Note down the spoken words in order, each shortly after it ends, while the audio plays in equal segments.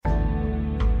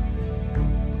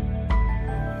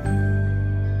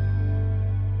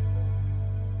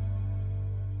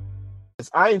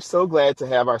I am so glad to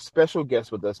have our special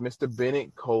guest with us, Mr.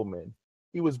 Bennett Coleman.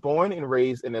 He was born and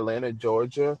raised in Atlanta,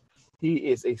 Georgia. He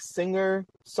is a singer,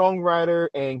 songwriter,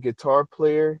 and guitar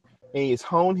player, and he has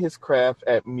honed his craft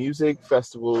at music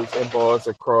festivals and bars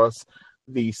across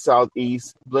the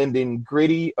Southeast, blending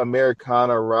gritty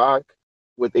Americana rock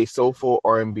with a soulful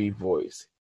R&B voice.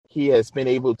 He has been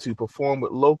able to perform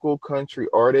with local country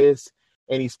artists,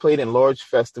 and he's played in large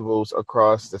festivals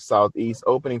across the Southeast,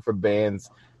 opening for bands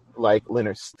like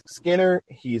Leonard Skinner.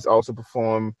 He's also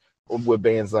performed with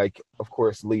bands like, of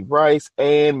course, Lee Brice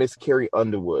and Miss Carrie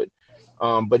Underwood.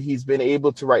 But he's been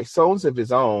able to write songs of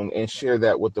his own and share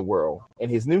that with the world.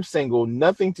 And his new single,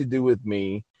 Nothing to Do with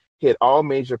Me, hit all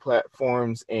major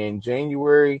platforms in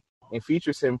January and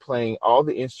features him playing all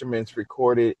the instruments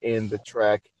recorded in the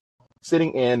track,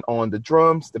 sitting in on the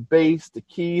drums, the bass, the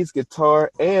keys, guitar,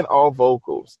 and all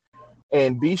vocals.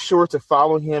 And be sure to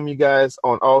follow him, you guys,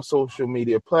 on all social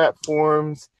media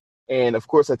platforms. And of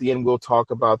course, at the end, we'll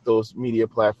talk about those media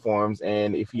platforms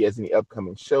and if he has any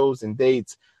upcoming shows and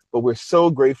dates. But we're so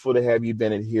grateful to have you,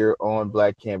 Bennett, here on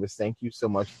Black Canvas. Thank you so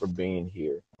much for being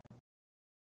here.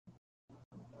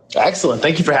 Excellent.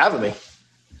 Thank you for having me.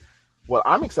 Well,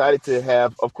 I'm excited to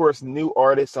have, of course, new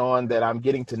artists on that I'm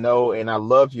getting to know. And I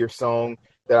loved your song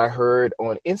that I heard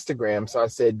on Instagram. So I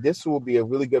said, this will be a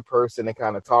really good person to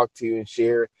kind of talk to and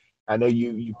share. I know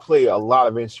you play a lot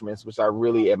of instruments, which I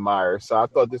really admire. So I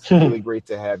thought this was really great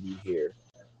to have you here.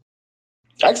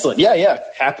 Excellent. Yeah.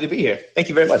 Happy to be here. Thank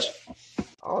you very much.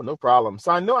 Oh, no problem.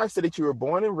 So I know I said that you were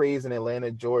born and raised in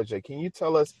Atlanta, Georgia. Can you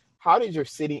tell us, how did your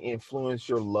city influence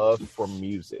your love for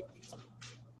music?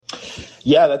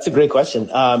 Yeah, that's a great question.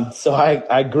 So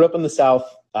I grew up in the South.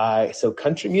 So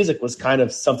country music was kind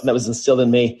of something that was instilled in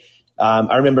me.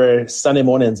 I remember Sunday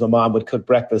mornings, my mom would cook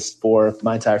breakfast for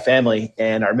my entire family.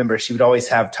 And I remember she would always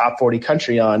have Top 40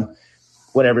 country on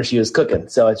whenever she was cooking.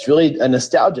 So it's really a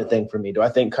nostalgia thing for me. Do I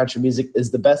think country music is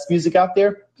the best music out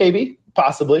there? Maybe,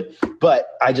 possibly. But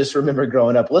I just remember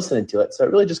growing up listening to it. So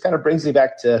it really just kind of brings me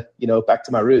back to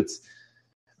my roots.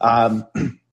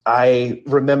 I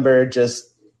remember just,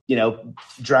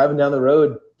 driving down the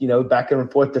road, back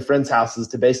and forth to friends' houses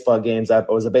to baseball games. I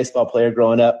was a baseball player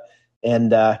growing up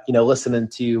and, listening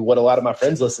to what a lot of my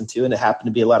friends listened to, and it happened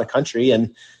to be a lot of country.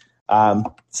 And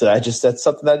so that's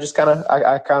something that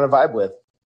I kind of vibe with.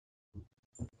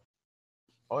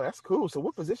 Oh, that's cool. So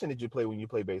what position did you play when you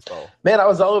played baseball? Man, I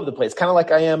was all over the place, kind of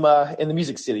like I am in the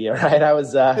music studio, right? I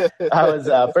was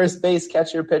first base,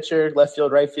 catcher, pitcher, left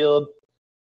field, right field.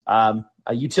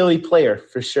 A utility player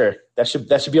for sure. That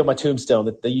should be on my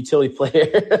tombstone. The utility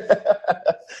player.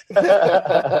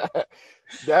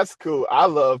 That's cool.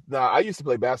 I used to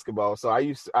play basketball. So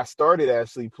I started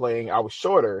actually playing. I was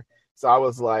shorter, so I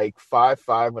was like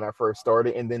 5'5" when I first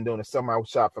started, and then during the summer I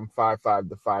shot from 5'5"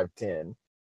 to 5'10".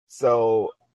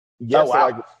 So yes, oh, wow.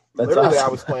 like That's literally awesome.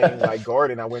 I was playing like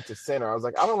guard and I went to center. I was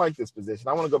like, I don't like this position.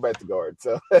 I want to go back to guard.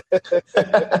 So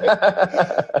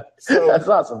That's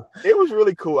awesome. It was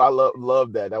really cool. I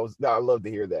love that. I love to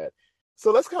hear that.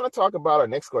 So let's kind of talk about our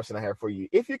next question I have for you.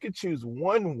 If you could choose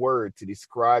one word to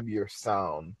describe your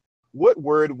sound, what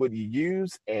word would you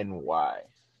use and why?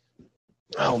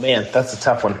 Oh man, that's a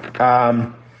tough one. If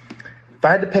I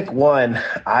had to pick one,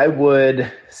 I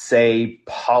would say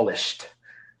polished.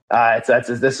 This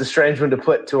is a strange one to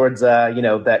put towards,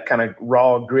 that kind of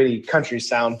raw, gritty country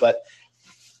sound. But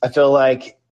I feel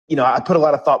like, I put a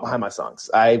lot of thought behind my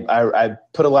songs. I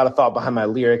put a lot of thought behind my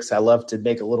lyrics. I love to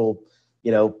make little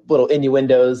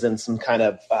innuendos and some kind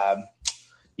of,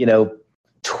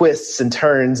 twists and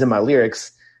turns in my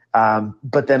lyrics.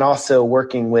 But then also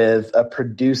working with a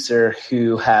producer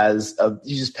who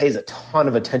he just pays a ton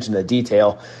of attention to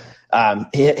detail.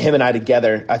 Him and I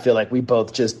together, I feel like we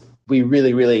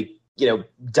really, really,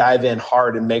 dive in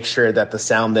hard and make sure that the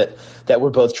sound that we're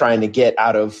both trying to get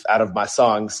out of my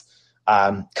songs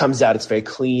comes out. It's very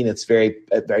clean. It's very,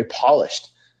 very polished.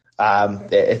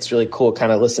 It's really cool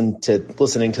kind of listening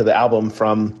to the album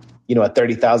from, a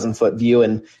 30,000 foot view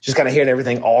and just kind of hearing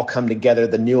everything all come together,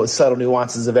 the new subtle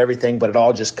nuances of everything, but it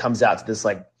all just comes out to this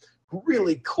like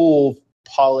really cool,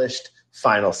 polished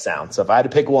final sound. So if I had to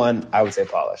pick one, I would say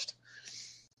polished.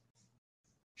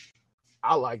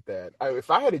 I like that. If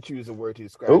I had to choose a word to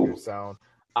describe your sound,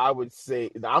 I would say,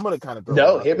 I'm going to kind of throw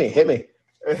No, hit me.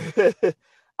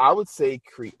 I would say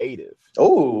creative.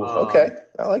 Oh, okay.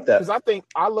 I like that. Because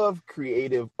I love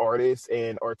creative artists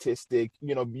and artistic,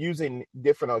 using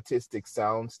different artistic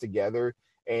sounds together.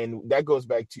 And that goes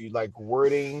back to like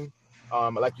wording.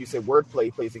 Like you said,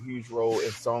 wordplay plays a huge role in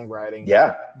songwriting.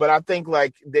 Yeah. But I think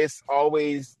like there's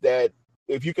always that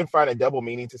if you can find a double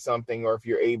meaning to something, or if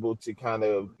you're able to kind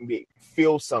of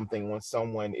feel something when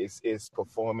someone is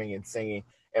performing and singing.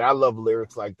 And I love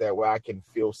lyrics like that where I can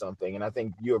feel something. And I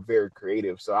think you're very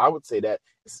creative. So I would say that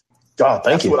thank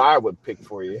that's you. what I would pick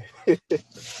for you.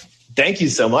 Thank you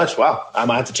so much. Wow. I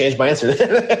might have to change my answer.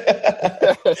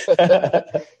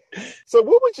 So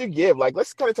what would you give? Like,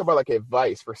 let's kind of talk about like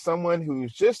advice for someone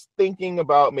who's just thinking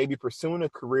about maybe pursuing a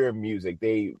career in music.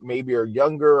 They maybe are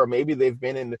younger, or maybe they've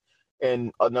been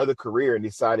in another career and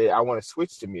decided, I want to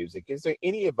switch to music. Is there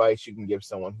any advice you can give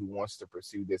someone who wants to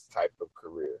pursue this type of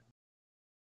career?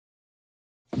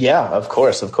 Yeah, of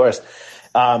course.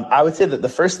 I would say that the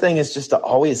first thing is just to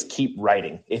always keep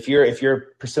writing. If you're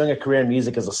pursuing a career in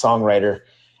music as a songwriter,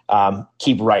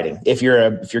 keep writing. If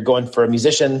you're going for a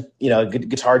musician,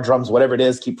 guitar, drums, whatever it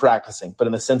is, keep practicing. But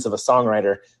in the sense of a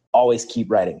songwriter, always keep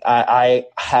writing. I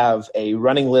have a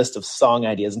running list of song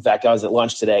ideas. In fact, I was at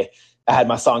lunch today. I had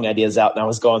my song ideas out, and I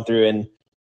was going through and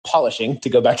polishing, to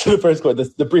go back to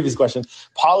the previous question,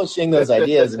 polishing those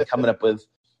ideas and coming up with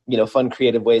fun,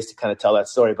 creative ways to kind of tell that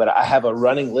story. But I have a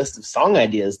running list of song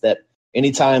ideas that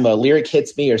anytime a lyric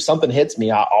hits me or something hits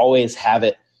me, I always have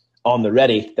it on the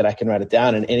ready that I can write it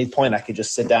down. And at any point I could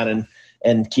just sit down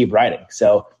and keep writing.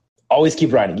 So always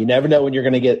keep writing. You never know when you're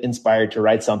going to get inspired to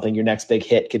write something. Your next big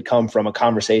hit could come from a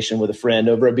conversation with a friend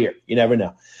over a beer. You never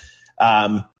know.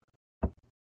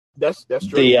 That's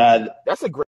true. That's a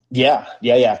great. Yeah.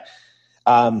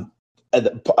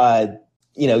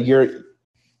 Your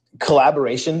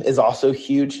collaboration is also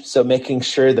huge. So making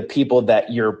sure the people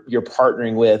that you're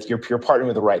partnering with, you're partnering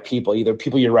with the right people, either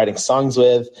people you're writing songs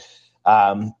with,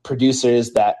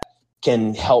 producers that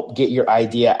can help get your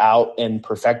idea out and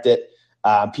perfect it,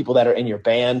 people that are in your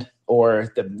band,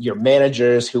 or your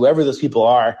managers, whoever those people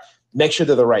are. Make sure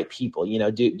they're the right people.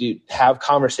 Do have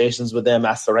conversations with them,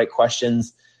 ask the right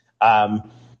questions.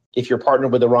 If you're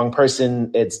partnered with the wrong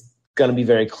person, it's going to be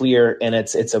very clear, and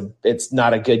it's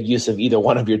not a good use of either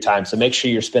one of your time. So make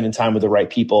sure you're spending time with the right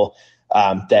people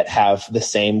that have the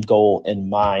same goal in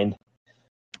mind.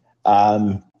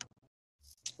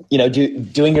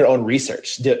 Doing your own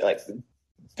research. Like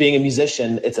being a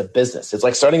musician, it's a business. It's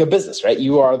like starting a business, right?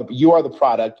 You are the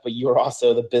product, but you are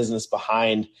also the business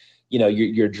behind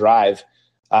your drive.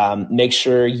 Make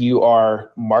sure you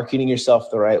are marketing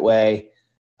yourself the right way.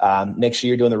 Make sure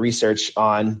you're doing the research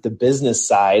on the business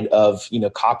side of,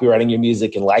 copywriting your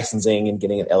music and licensing and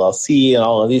getting an LLC and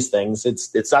all of these things.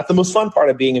 It's not the most fun part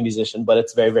of being a musician, but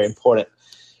it's very, very important.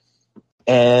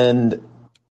 And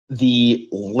the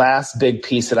last big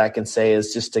piece that I can say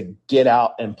is just to get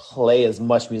out and play as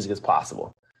much music as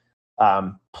possible.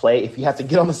 Play, if you have to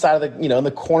get on the side of in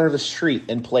the corner of the street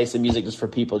and play some music just for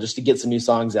people, just to get some new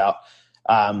songs out.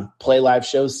 Play live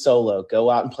shows solo, go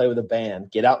out and play with a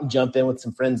band, get out and jump in with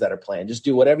some friends that are playing. Just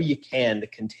do whatever you can to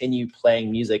continue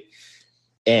playing music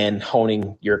and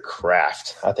honing your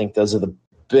craft. I think those are the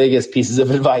biggest pieces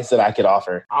of advice that I could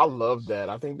offer. I love that.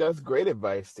 I think that's great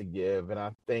advice to give. And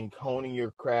I think honing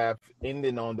your craft,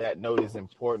 ending on that note, is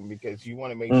important, because you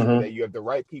want to make sure that you have the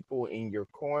right people in your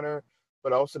corner,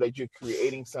 but also that you're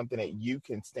creating something that you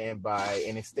can stand by,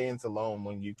 and it stands alone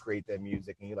when you create that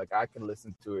music. And you're like, I can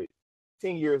listen to it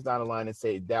 10 years down the line and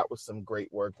say that was some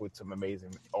great work with some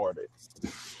amazing artists.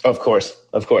 Of course.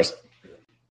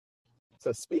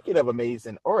 So speaking of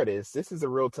amazing artists, this is a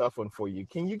real tough one for you.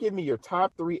 Can you give me your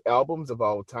top 3 albums of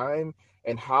all time,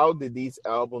 and how did these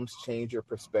albums change your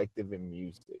perspective in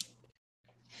music?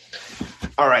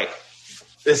 All right.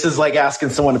 This is like asking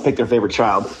someone to pick their favorite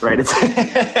child, right?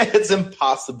 It's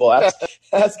impossible.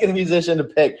 Asking a musician to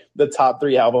pick the top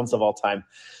 3 albums of all time.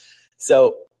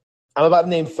 So I'm about to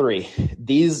name 3.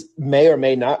 These may or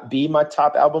may not be my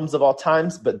top albums of all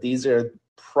times, but these are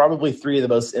probably 3 of the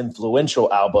most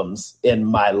influential albums in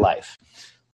my life.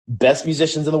 Best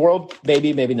musicians in the world?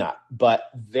 Maybe, maybe not, but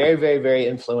very, very, very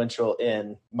influential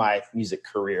in my music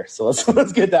career. So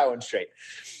let's get that one straight.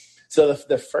 So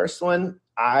the first one,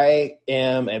 I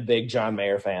am a big John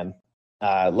Mayer fan.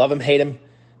 Love him, hate him.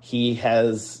 He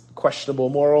has questionable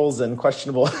morals and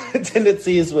questionable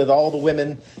tendencies with all the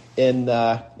women in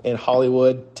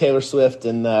Hollywood, Taylor Swift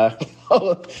and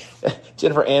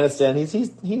Jennifer Aniston.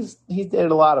 He's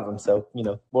dated a lot of them, so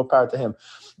more power to him.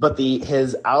 But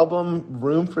his album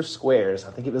Room for Squares,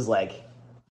 I think it was like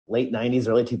late 90s,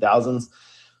 early 2000s.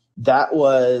 That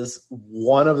was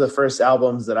one of the first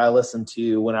albums that I listened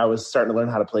to when I was starting to learn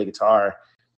how to play guitar,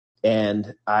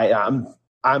 and I'm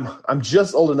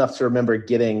just old enough to remember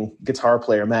getting Guitar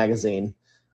Player magazine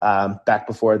back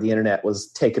before the internet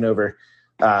was taken over.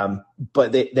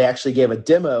 But they actually gave a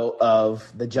demo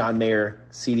of the John Mayer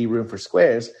CD Room for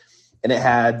Squares, and it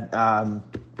had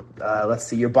let's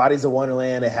see, Your Body's a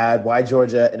Wonderland. It had Why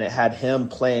Georgia, and it had him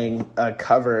playing a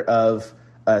cover of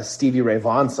a Stevie Ray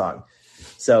Vaughan song.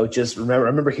 So just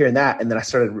remember hearing that, and then I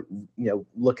started,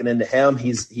 looking into him.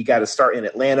 He got to start in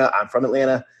Atlanta. I'm from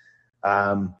Atlanta.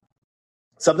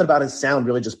 Something about his sound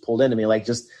really just pulled into me, like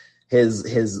just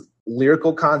his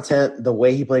lyrical content, the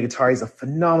way he played guitar. He's a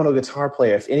phenomenal guitar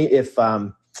player. If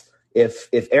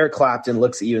Eric Clapton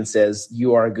looks at you and says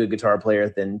you are a good guitar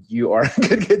player, then you are a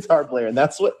good guitar player, and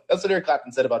that's what Eric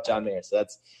Clapton said about John Mayer. So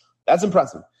that's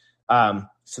impressive.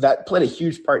 So that played a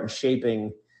huge part in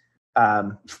shaping,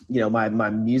 my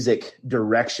music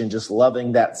direction. Just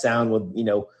loving that sound with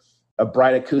a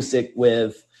bright acoustic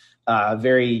with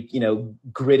very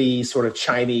gritty sort of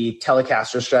chimey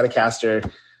Telecaster, Stratocaster,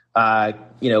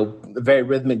 very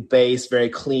rhythmic bass, very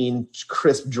clean,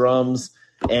 crisp drums,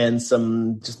 and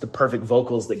just the perfect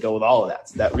vocals that go with all of that.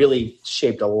 So that really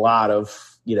shaped a lot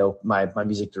of, my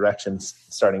music directions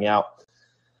starting out.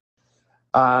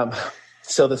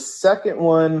 So the second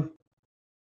one,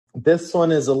 this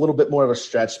one is a little bit more of a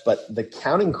stretch, but the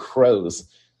Counting Crows,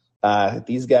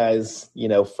 these guys,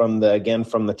 from the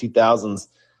 2000s,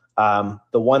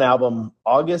 the one album,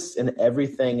 August and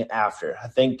Everything After. I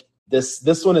think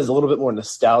this one is a little bit more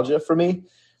nostalgia for me,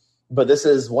 but this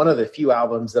is one of the few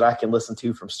albums that I can listen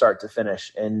to from start to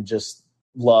finish and just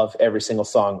love every single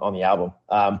song on the album.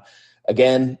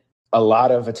 Again, a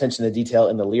lot of attention to detail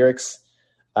in the lyrics,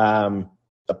 a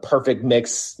perfect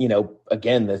mix,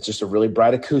 again, that's just a really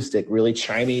bright acoustic, really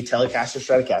chimey Telecaster,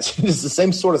 Stratocaster. It's the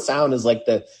same sort of sound as like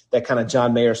that kind of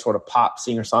John Mayer sort of pop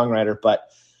singer-songwriter, but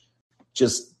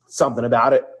just something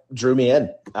about it drew me in.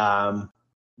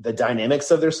 The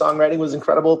dynamics of their songwriting was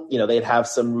incredible. They'd have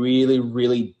some really,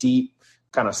 really deep,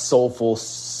 kind of soulful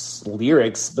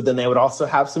lyrics, but then they would also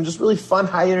have some just really fun,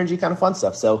 high energy kind of fun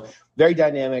stuff. So very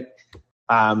dynamic.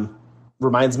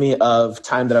 Reminds me of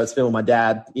time that I would spend with my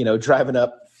dad, driving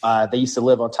up. They used to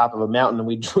live on top of a mountain, and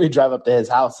we'd drive up to his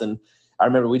house. And I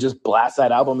remember we just blast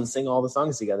that album and sing all the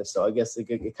songs together. So I guess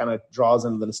it kind of draws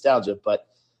into the nostalgia, but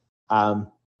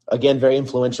again, very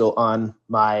influential on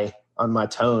my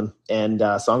tone and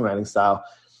songwriting style.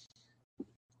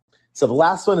 So the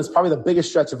last one is probably the biggest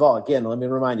stretch of all. Again, let me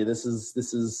remind you, this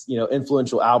is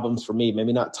influential albums for me.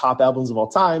 Maybe not top albums of all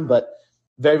time, but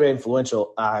very, very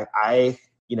influential. I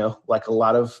like a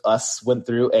lot of us, went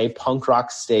through a punk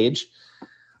rock stage.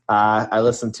 I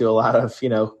listened to a lot of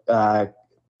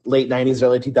late 90s,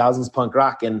 early 2000s punk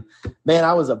rock, and man,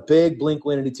 I was a big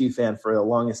Blink-182 fan for the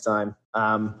longest time.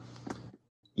 I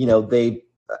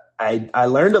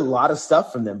learned a lot of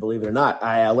stuff from them, believe it or not.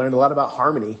 I learned a lot about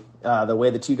harmony, the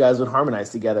way the two guys would harmonize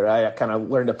together. I kind of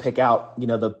learned to pick out,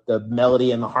 the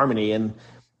melody and the harmony, and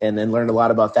then learned a lot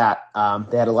about that.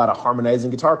 They had a lot of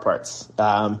harmonizing guitar parts.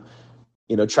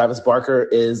 Travis Barker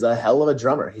is a hell of a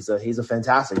drummer. He's a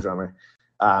fantastic drummer.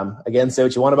 Again, say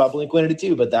what you want about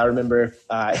Blink-182, but I remember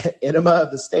Enema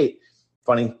of the State,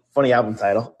 funny album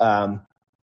title.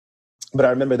 But I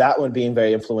remember that one being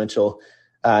very influential.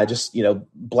 Just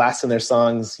blasting their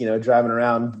songs, driving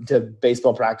around to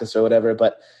baseball practice or whatever.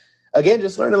 But again,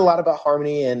 just learning a lot about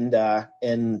harmony and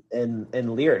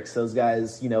lyrics. Those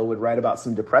guys, would write about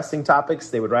some depressing topics.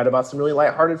 They would write about some really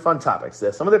lighthearted, fun topics.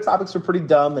 Some of their topics were pretty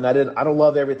dumb, and I don't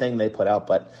love everything they put out,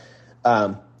 but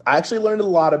I actually learned a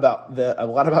lot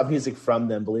about music from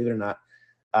them, believe it or not.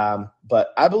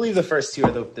 But I believe the first two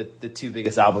are the two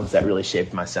biggest albums that really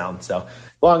shaped my sound. So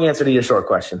long answer to your short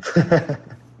question.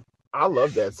 I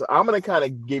love that. So I'm going to kind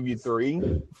of give you three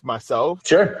for myself.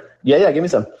 Sure. Yeah. Give me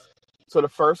some. So the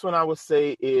first one I would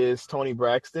say is Toni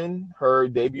Braxton, her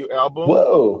debut album.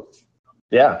 Whoa.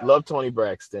 Yeah. Love Toni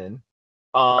Braxton.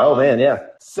 Oh, man, yeah.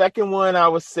 Second one, I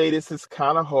would say this is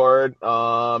kind of hard.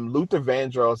 Luther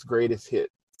Vandross's Greatest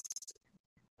Hit.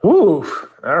 Ooh,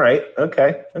 all right.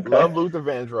 Okay. Love Luther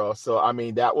Vandross. So,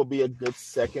 that would be a good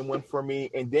second one for me.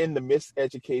 And then The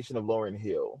Miseducation of Lauryn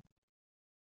Hill.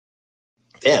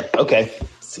 Damn. Okay.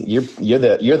 So you're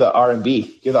the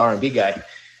R&B. You're the R&B guy.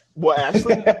 Well,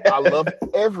 actually, I love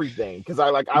everything because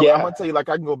I'm gonna tell you, I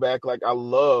can go back. I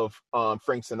love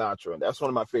Frank Sinatra, and that's one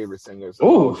of my favorite singers of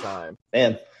all time.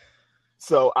 Man.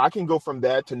 So I can go from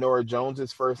that to Norah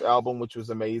Jones's first album, which was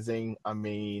amazing.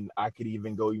 I could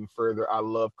even go even further. I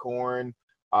love Korn.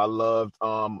 I loved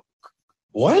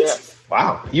What? Yeah.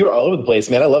 Wow. You're all over the place,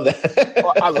 man. I love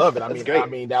that. I love it.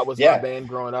 Great. That was my band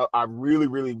growing up. I really,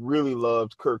 really, really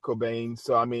loved Kurt Cobain.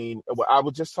 So, I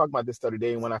was just talking about this the other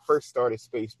day. When I first started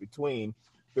Space Between,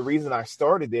 the reason I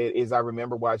started it is I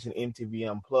remember watching MTV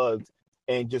Unplugged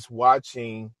and just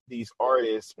watching these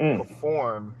artists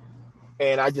perform.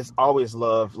 and I just always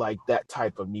love like that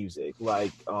type of music.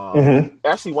 Like Mm-hmm.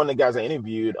 actually one of the guys I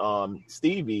interviewed,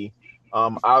 Stevie,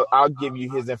 I'll give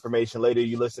you his information later.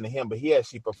 You listen to him, but he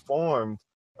actually performed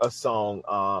a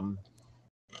song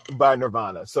by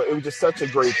Nirvana. So it was just such a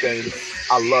great thing.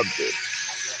 I loved it.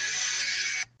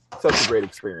 Such a great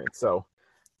experience. So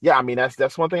yeah, I mean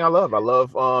that's one thing I love. I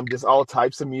love just all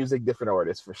types of music, different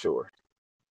artists for sure.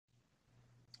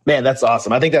 Man, that's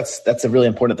awesome. I think that's a really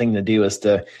important thing to do, is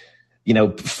to,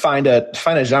 find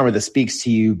a genre that speaks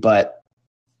to you, but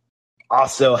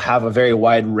also have a very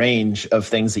wide range of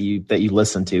things that you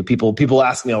listen to. People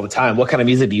ask me all the time, what kind of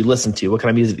music do you listen to? What kind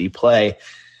of music do you play?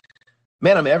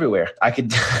 Man, I'm everywhere. I could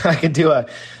do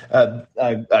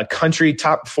a country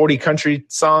top 40 country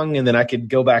song, and then I could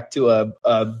go back to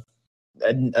a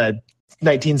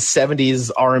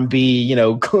 1970s R&B,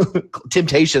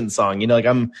 Temptation song. Like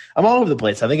I'm all over the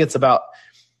place. I think it's about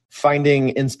finding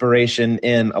inspiration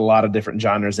in a lot of different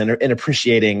genres and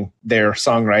appreciating their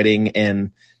songwriting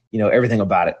and everything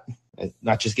about it,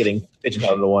 not just getting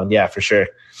pigeonholed into one. Yeah, for sure.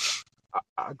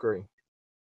 I agree.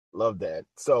 Love that.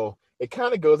 So it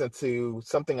kind of goes into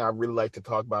something I really like to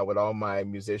talk about with all my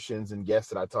musicians and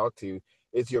guests that I talk to,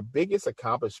 is your biggest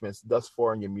accomplishments thus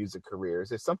far in your music career. Is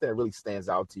there something that really stands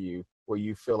out to you where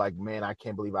you feel like, man, I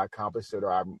can't believe I accomplished it,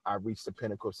 or I reached the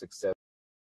pinnacle of success?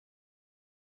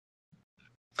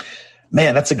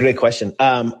 Man, that's a great question.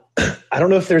 I don't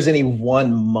know if there's any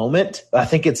one moment. I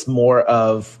think it's more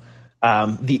of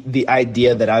the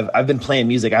idea that I've been playing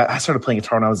music. I started playing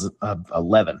guitar when I was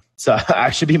 11, so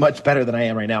I should be much better than I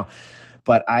am right now.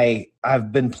 But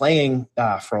I've been playing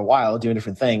for a while, doing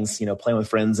different things, playing with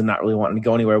friends and not really wanting to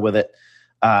go anywhere with it.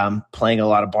 Playing a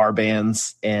lot of bar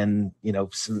bands and,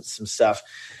 some stuff.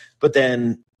 But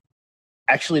then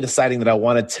actually deciding that I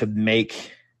wanted to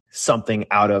make something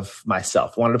out of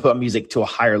myself, wanted to put music to a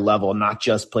higher level, not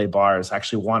just play bars,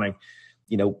 actually wanting,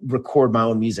 record my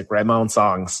own music, write my own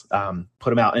songs,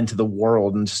 put them out into the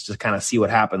world and just to kind of see what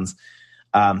happens.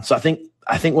 So I think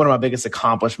one of my biggest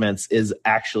accomplishments is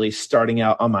actually starting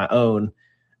out on my own.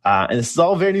 And this is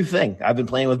all a very new thing. I've been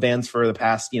playing with bands for the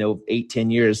past,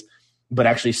 8-10 years, but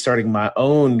actually starting my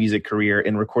own music career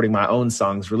and recording my own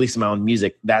songs, releasing my own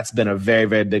music, that's been a very,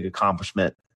 very big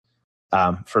accomplishment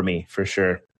for me, for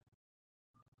sure.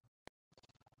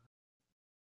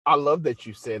 I love that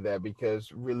you said that,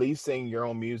 because releasing your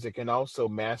own music and also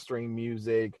mastering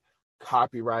music,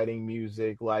 copywriting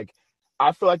music, like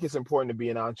I feel like it's important to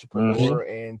be an entrepreneur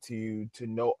and to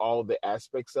know all the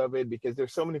aspects of it, because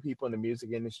there's so many people in the music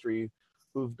industry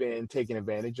who've been taken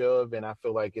advantage of. And I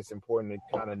feel like it's important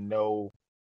to kind of know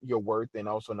your worth and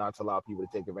also not to allow people to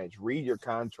take advantage. Read your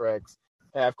contracts,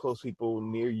 have close people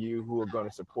near you who are going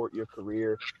to support your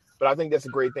career. But I think that's a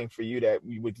great thing for you, that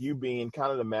with you being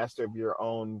kind of the master of your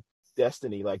own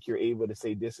destiny, like you're able to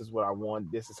say, this is what I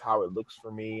want, this is how it looks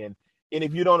for me. And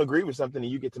if you don't agree with something,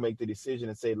 you get to make the decision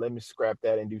and say, let me scrap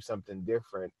that and do something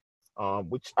different,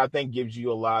 which I think gives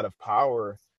you a lot of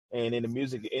power. And in the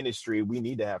music industry, we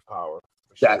need to have power.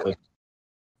 Exactly. Sure.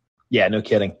 Yeah, no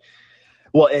kidding.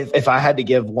 Well, if I had to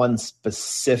give one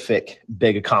specific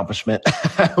big accomplishment,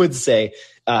 I would say,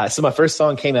 so my first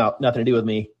song came out, Nothing to Do with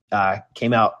Me,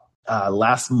 came out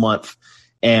last month.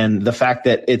 And the fact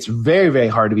that it's very, very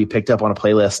hard to be picked up on a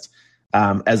playlist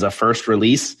as a first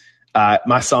release,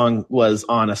 my song was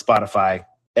on a Spotify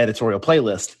editorial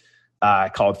playlist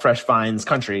called Fresh Finds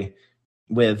Country.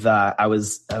 With I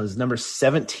was number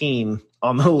 17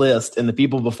 on the list, and the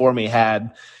people before me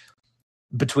had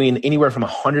between anywhere from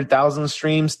 100,000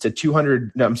 streams to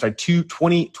 20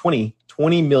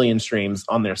 million streams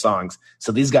on their songs.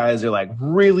 So these guys are like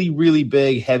really, really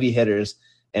big, heavy hitters,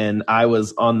 and I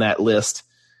was on that list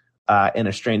in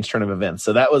a strange turn of events.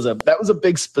 So that was a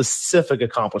big specific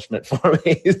accomplishment for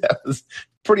me. That was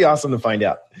pretty awesome to find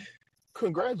out.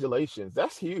 Congratulations.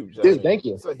 That's huge. Dude, thank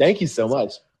you. Thank you so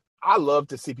much. I love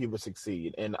to see people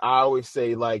succeed. And I always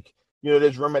say, like,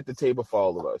 there's room at the table for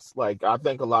all of us. Like, I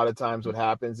think a lot of times what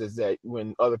happens is that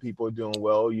when other people are doing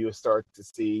well, you start to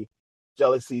see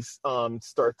jealousy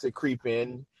start to creep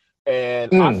in.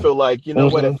 And I feel like,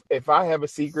 what, if I have a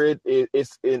secret,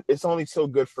 it's only so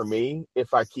good for me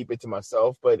if I keep it to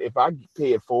myself. But if I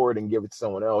pay it forward and give it to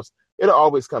someone else, it'll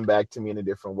always come back to me in a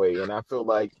different way. And I feel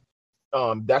like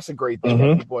that's a great thing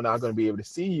that people are not going to be able to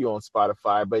see you on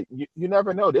Spotify. But you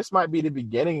never know. This might be the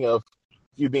beginning of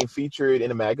you being featured in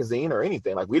a magazine or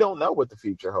anything. Like, we don't know what the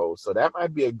future holds. So that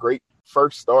might be a great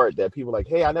first start, that people like,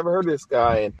 hey, I never heard of this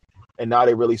guy. And now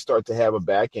they really start to have a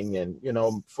backing. And,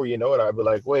 before you know it, I'll be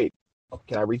like, wait,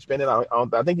 can I reach Bennett?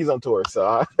 I think he's on tour.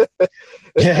 So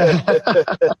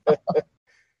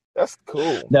that's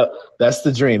cool. No, that's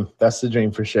the dream. That's the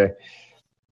dream for sure.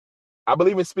 I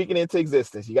believe in speaking into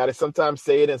existence. You got to sometimes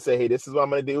say it and say, hey, this is what I'm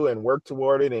going to do and work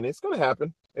toward it. And it's going to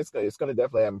happen. It's going to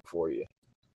definitely happen for you.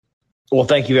 Well,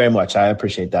 thank you very much. I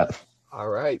appreciate that. All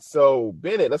right. So,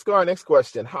 Bennett, let's go to our next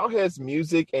question. How has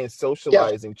music and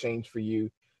socializing changed for you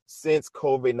since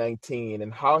COVID-19?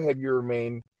 And how have you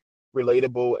remained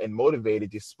relatable and motivated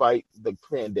despite the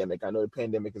pandemic? I know the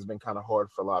pandemic has been kind of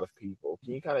hard for a lot of people.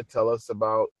 Can you kind of tell us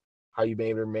about how you've been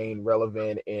able to remain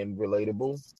relevant and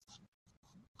relatable?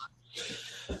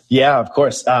 Yeah, of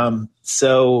course.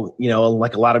 So,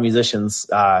 like a lot of musicians,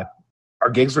 our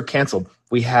gigs were canceled.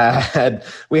 We had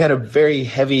a very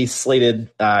heavy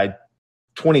slated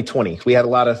 2020. We had a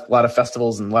lot of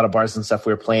festivals and a lot of bars and stuff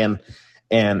we were playing,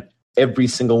 and every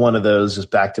single one of those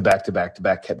just back to back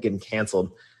kept getting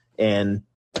canceled. And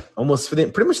almost for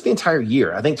pretty much the entire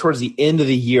year. I think towards the end of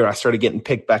the year, I started getting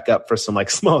picked back up for some like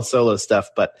small solo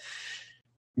stuff. But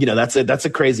that's a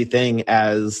crazy thing.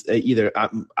 As either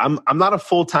I'm not a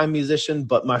full-time musician,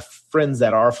 but my friends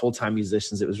that are full-time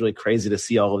musicians, it was really crazy to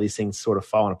see all of these things sort of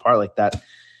falling apart like that.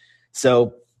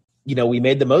 So, we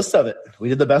made the most of it. We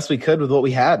did the best we could with what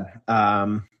we had.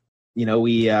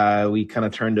 We kind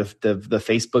of turned to the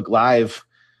Facebook Live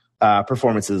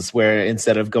performances, where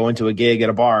instead of going to a gig at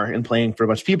a bar and playing for a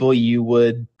bunch of people, you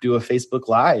would do a Facebook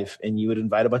Live and you would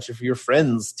invite a bunch of your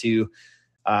friends to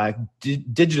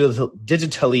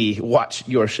digitally watch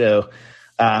your show,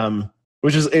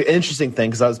 which is an interesting thing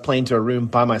because I was playing to a room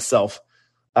by myself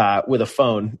with a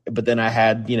phone, but then I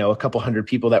had a couple hundred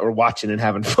people that were watching and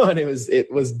having fun.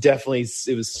 It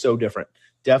was so different,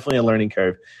 definitely a learning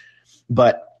curve.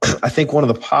 But I think one of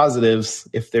the positives,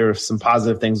 if there are some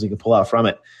positive things we can pull out from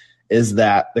it, is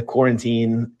that the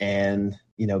quarantine and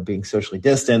being socially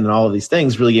distant and all of these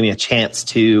things really gave me a chance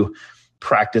to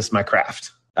practice my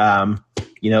craft.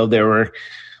 There were,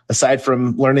 aside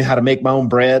from learning how to make my own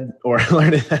bread or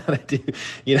learning how to do,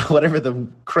 whatever the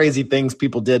crazy things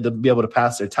people did to be able to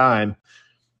pass their time,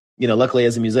 luckily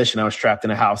as a musician, I was trapped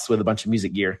in a house with a bunch of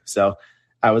music gear. So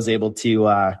I was able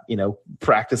to,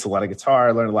 practice a lot of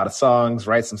guitar, learn a lot of songs,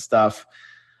 write some stuff,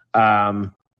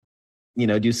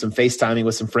 do some FaceTiming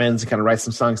with some friends and kind of write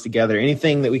some songs together,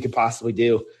 anything that we could possibly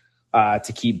do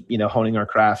to keep, honing our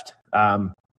craft.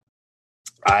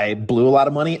 I blew a lot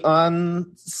of money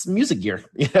on music gear.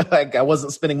 I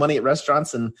wasn't spending money at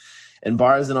restaurants and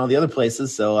bars and all the other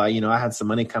places. So, I had some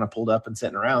money kind of pulled up and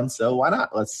sitting around. So why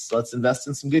not? Let's invest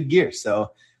in some good gear.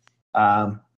 So,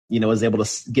 was able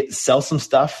to sell some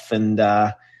stuff and,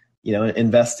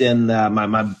 invest in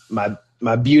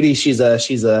my beauty. She's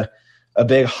a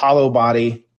big hollow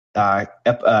body,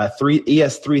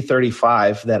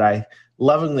 ES335 that I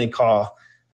lovingly call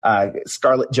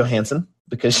Scarlett Johansson,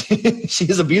 because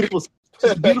she's a beautiful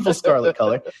scarlet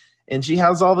color, and she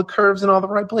has all the curves in all the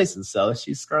right places. So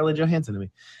she's Scarlett Johansson to me.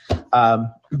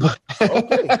 But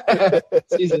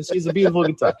she's a beautiful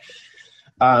guitar.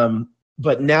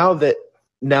 But now that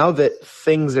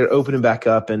things are opening back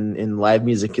up and live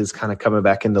music is kind of coming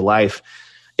back into life,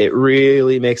 it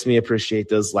really makes me appreciate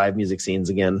those live music scenes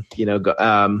again.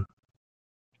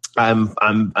 I'm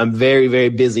very, very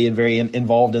busy and very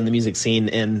involved in the music scene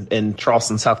in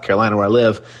Charleston, South Carolina, where I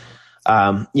live.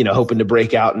 Hoping to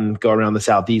break out and go around the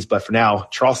Southeast. But for now,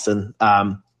 Charleston,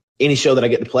 any show that I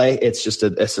get to play, it's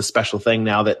a special thing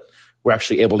now that we're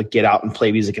actually able to get out and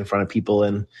play music in front of people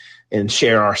and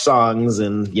share our songs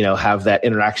and, have that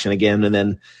interaction again. And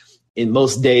then in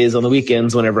most days on the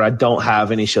weekends, whenever I don't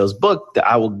have any shows booked,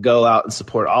 I will go out and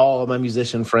support all of my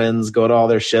musician friends, go to all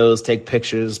their shows, take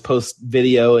pictures, post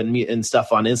video and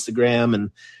stuff on Instagram,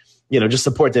 and, just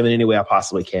support them in any way I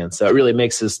possibly can. So it really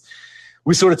makes us,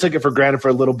 we sort of took it for granted for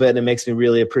a little bit, and it makes me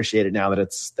really appreciate it now that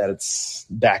it's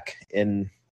back and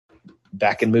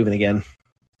moving again.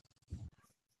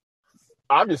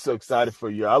 I'm just so excited for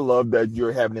you. I love that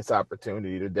you're having this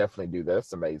opportunity to definitely do that.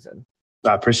 That's amazing.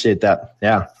 I appreciate that.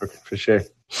 Yeah, for sure.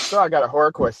 So I got a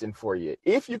horror question for you.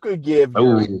 If you could give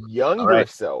your younger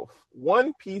self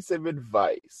one piece of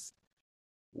advice,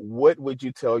 what would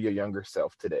you tell your younger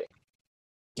self today?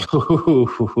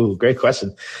 Great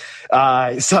question. So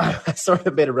I sort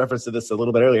of made a reference to this a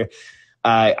little bit earlier.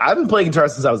 I've been playing guitar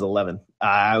since I was 11.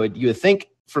 You would think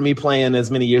for me playing as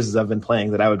many years as I've been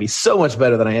playing that I would be so much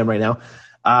better than I am right now.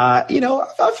 I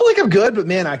feel like I'm good, but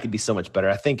man, I could be so much better.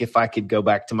 I think if I could go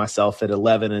back to myself at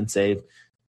 11 and say,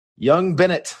 young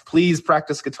Bennett, please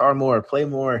practice guitar more, play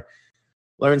more,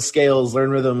 learn scales, learn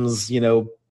rhythms,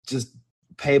 just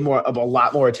pay a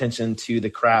lot more attention to the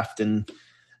craft and,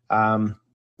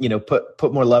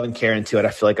 put more love and care into it. I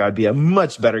feel like I'd be a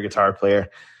much better guitar player.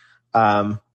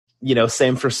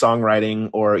 Same for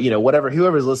songwriting or,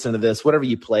 whoever's listening to this, whatever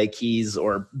you play, keys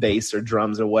or bass or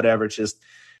drums or whatever, just,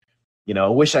 I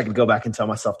wish I could go back and tell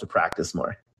myself to practice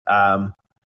more.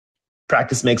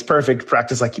 Practice makes perfect.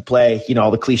 Practice like you play,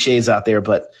 all the cliches out there,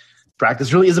 but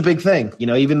practice really is a big thing.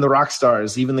 Even the rock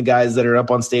stars, even the guys that are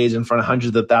up on stage in front of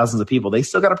hundreds of thousands of people, they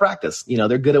still got to practice.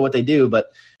 They're good at what they do,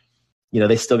 but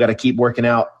they still got to keep working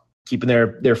out, keeping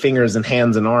their fingers and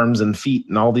hands and arms and feet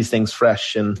and all these things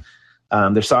fresh, and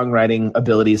their songwriting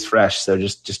abilities fresh. So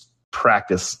just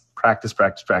practice. I think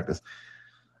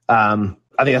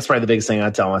that's probably the biggest thing I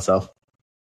tell myself.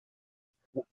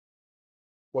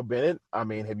 Well, Bennett,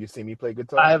 have you seen me play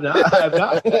guitar? I have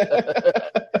not.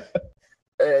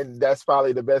 And that's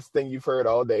probably the best thing you've heard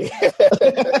all day.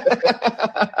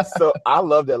 So I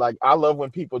love that. Like, I love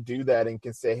when people do that and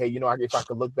can say, hey, if I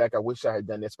could look back, I wish I had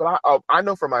done this. But I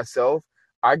know for myself,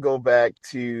 I go back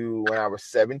to when I was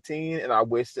 17, and I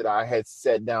wish that I had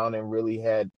sat down and really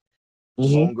had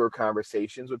longer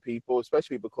conversations with people,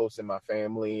 especially people close in my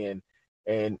family,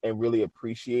 and really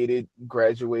appreciated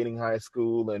graduating high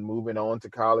school and moving on to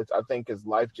college. I think because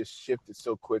life just shifted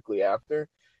so quickly after.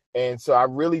 And so I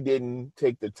really didn't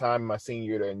take the time my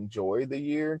senior year to enjoy the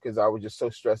year, because I was just so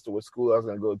stressed with what school I was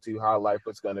going to go to, how life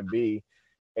was going to be.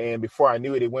 And before I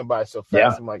knew it, it went by so fast.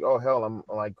 Yeah. I'm like, oh, hell, I'm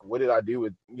like, what did I do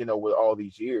with all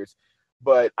these years?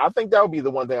 But I think that would be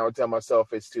the one thing I would tell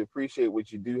myself, is to appreciate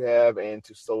what you do have and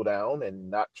to slow down and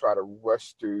not try to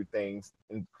rush through things.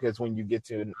 And because when you get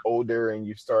to an older and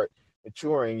you start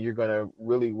maturing, you're going to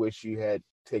really wish you had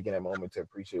taken that moment to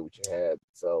appreciate what you had.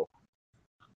 So.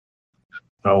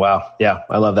 Oh, wow. Yeah,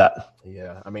 I love that.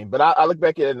 Yeah, but I look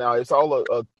back at it now, it's all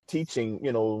a teaching,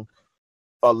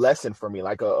 a lesson for me,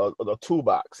 like a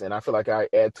toolbox. And I feel like I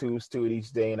add tools to it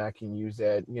each day, and I can use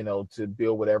that, to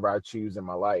build whatever I choose in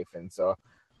my life. And so,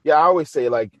 yeah, I always say,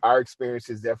 like, our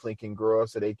experiences definitely can grow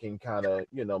us, so they can kind of,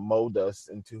 mold us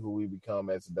into who we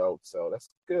become as adults. So that's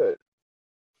good.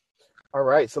 All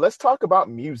right, so let's talk about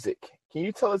music. Can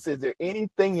you tell us, is there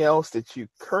anything else that you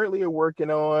currently are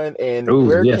working on, and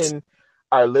where can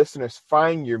our listeners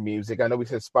find your music? I know we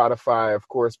said Spotify, of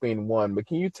course, being one, but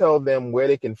can you tell them where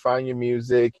they can find your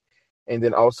music? And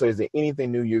then also, is there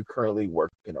anything new you're currently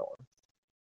working on?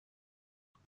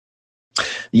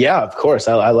 Yeah, of course.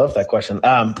 I love that question.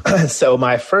 So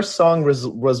my first song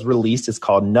was released. It's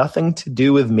called Nothing to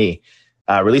Do With Me.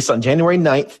 Released on January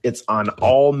 9th. It's on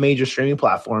all major streaming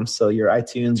platforms. So your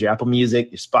iTunes, your Apple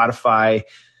Music, your Spotify,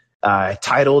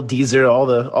 Tidal, Deezer, all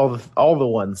the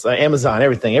ones, Amazon,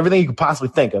 everything you could possibly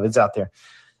think of, it's out there.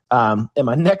 And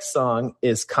my next song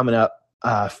is coming up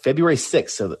February 6th,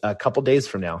 so a couple days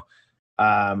from now.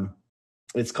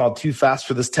 It's called Too Fast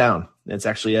for This Town. It's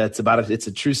actually it's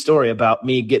a true story about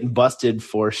me getting busted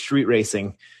for street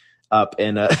racing up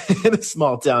in a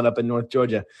small town up in North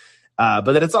Georgia.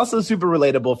 But then it's also super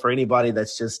relatable for anybody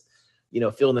that's just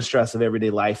feeling the stress of everyday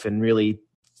life and really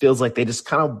feels like they just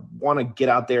kind of want to get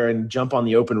out there and jump on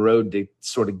the open road to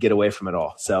sort of get away from it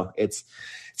all. So it's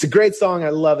a great song. I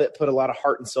love it. Put a lot of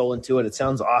heart and soul into it. It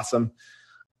sounds awesome.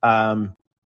 But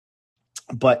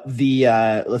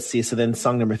let's see. So then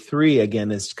song number 3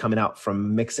 again is coming out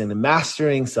from mixing and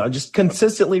mastering. So I'm just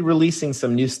consistently releasing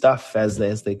some new stuff as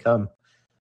they come.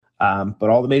 But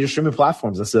all the major streaming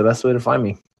platforms, that's the best way to find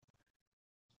me.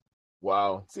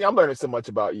 Wow. See, I'm learning so much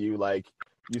about you. Like,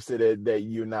 you said that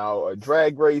you're now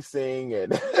drag racing,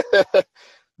 and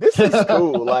this is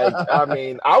cool. Like, I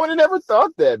would have never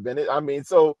thought that, Bennett.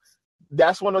 So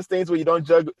that's one of those things where you don't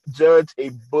judge a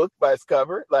book by its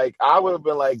cover. Like, I would have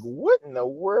been like, what in the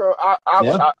world?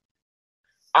 I'd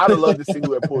have loved to see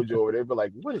who had pulled you over. They'd be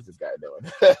like, what is this guy doing?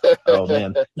 Oh,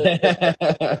 man.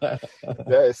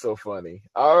 That is so funny.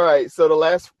 All right. So the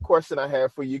last question I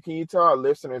have for you, can you tell our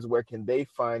listeners where can they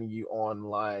find you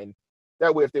online?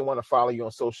 That way, if they want to follow you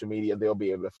on social media, they'll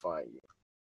be able to find you.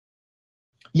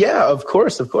 Yeah, of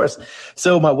course.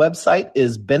 So my website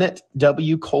is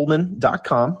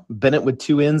BennettWColeman.com, Bennett with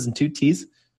 2 N's and 2 T's.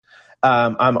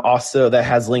 I'm also, that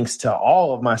has links to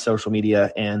all of my social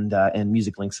media and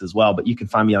music links as well. But you can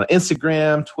find me on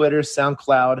Instagram, Twitter,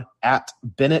 SoundCloud at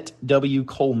Bennett W.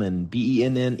 Coleman,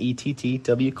 Bennett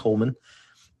W. Coleman.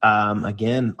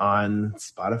 Again, on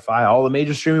Spotify, all the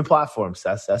major streaming platforms.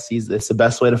 That's the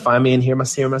best way to find me and hear my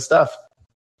stuff.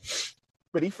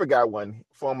 But he forgot one,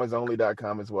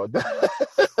 farmersonly.com as well.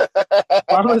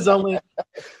 Farmers Only.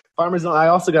 I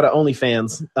also got an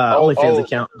OnlyFans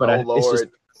account, but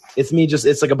it's me.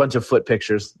 It's like a bunch of foot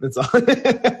pictures. That's all.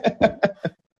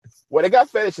 Well, they got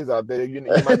fetishes out there. You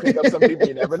might pick up some people.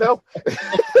 You never know.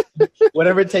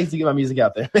 Whatever it takes to get my music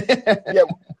out there. Yeah.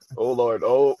 Oh Lord.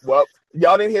 Oh well.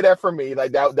 Y'all didn't hear that from me.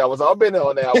 Like that was all been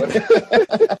on that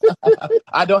one.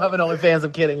 I don't have an OnlyFans.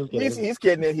 I'm kidding. He's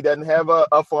kidding. He doesn't have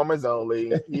a Farmers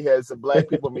Only. He has a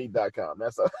blackpeoplemeet.com.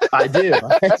 That's all. I do.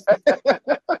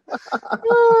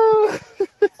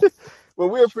 Well,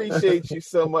 we appreciate you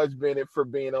so much, Bennett, for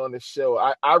being on the show.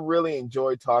 I really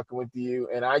enjoyed talking with you,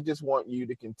 and I just want you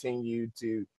to continue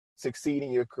to succeed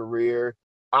in your career.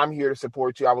 I'm here to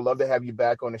support you. I would love to have you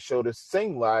back on the show to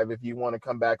sing live if you want to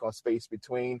come back on Space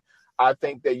Between. I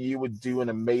think that you would do an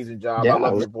amazing job. Yeah. I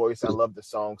love your voice. I love the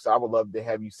song. So I would love to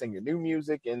have you sing your new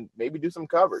music and maybe do some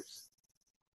covers.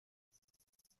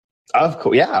 Of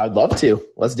course. Yeah, I'd love to.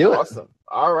 Let's do it. Awesome.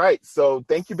 All right. So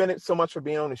thank you, Bennett, so much for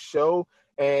being on the show.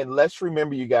 And let's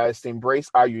remember, you guys, to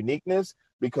embrace our uniqueness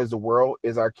because the world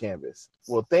is our canvas.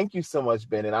 Well, thank you so much,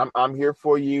 Bennett. I'm here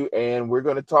for you, and we're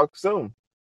going to talk soon.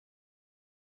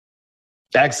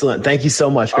 Excellent. Thank you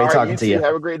so much. Great talking to you.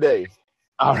 Have a great day.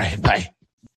 All right. Bye.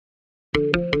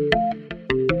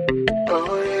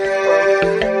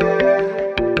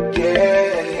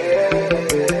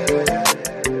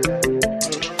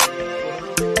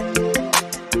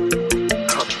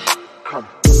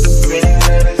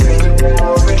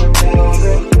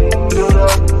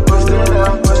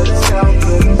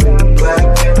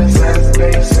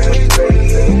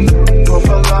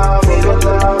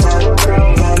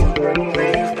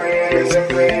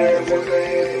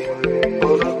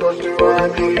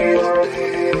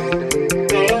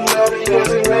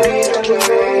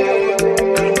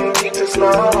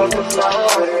 Fly.